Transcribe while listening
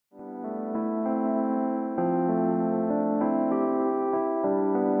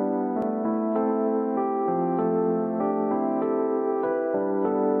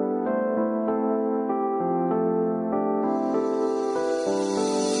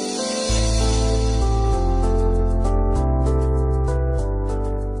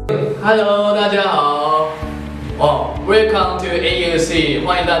Hello， 大家好。Welcome to AELC，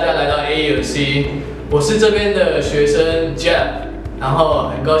 欢迎大家来到 AELC。我是这边的学生 Jeff， 然后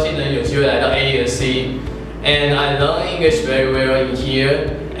很高兴能有机会来到 AELC。And I learn English very well in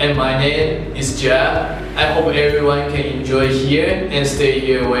here. And my name is Jeff. I hope everyone can enjoy here and stay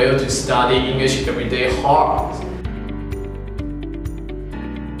here well to study English every day hard.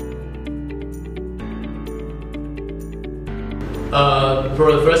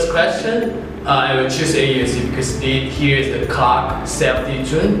 For the first question, I will choose AELC because here is the Clark safety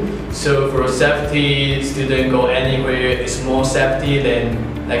zone. So for safety, student go anywhere. It's more safety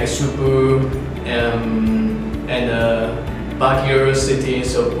than like a super and backyard city.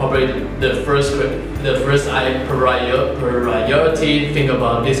 So probably the first I priority think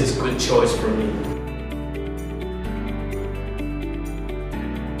about this is good choice for me.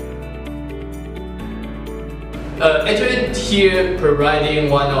 Actually, here providing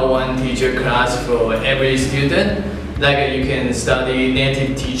one-on-one teacher class for every student. Like you can study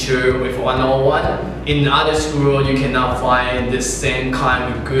native teacher with one-on-one. In other school, you cannot find the same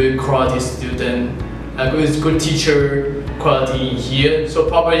kind of good quality student, good teacher quality in here. So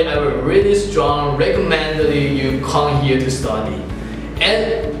probably I would really strong recommend you come here to study.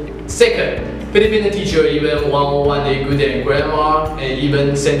 And second, Filipino teacher even one-on-one they good at grammar and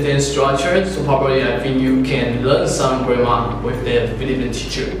even sentence structure. So probably I think you can learn some grammar with the Filipino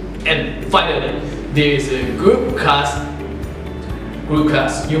teacher. And finally, there is a group class.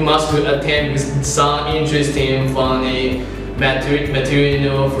 You must attend with some interesting, funny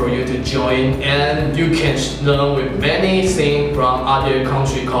material for you to join, and you can learn with many things from other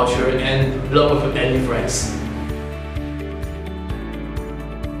country culture and learn with any friends.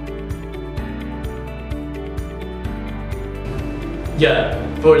 Yeah,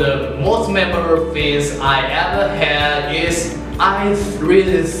 for the most memorable things I ever had is I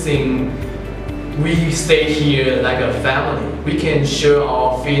really think we stay here like a family. We can share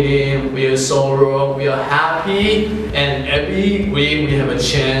our feeling, we are sorrow, we are happy, and every week we have a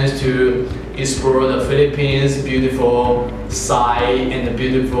chance to explore the Philippines' beautiful side and the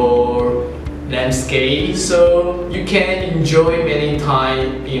beautiful landscape. So you can enjoy many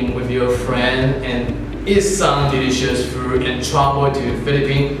time with your friend and eat some delicious food and travel to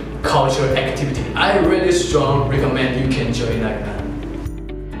Philippine cultural activity. I really strongly recommend you can join like that.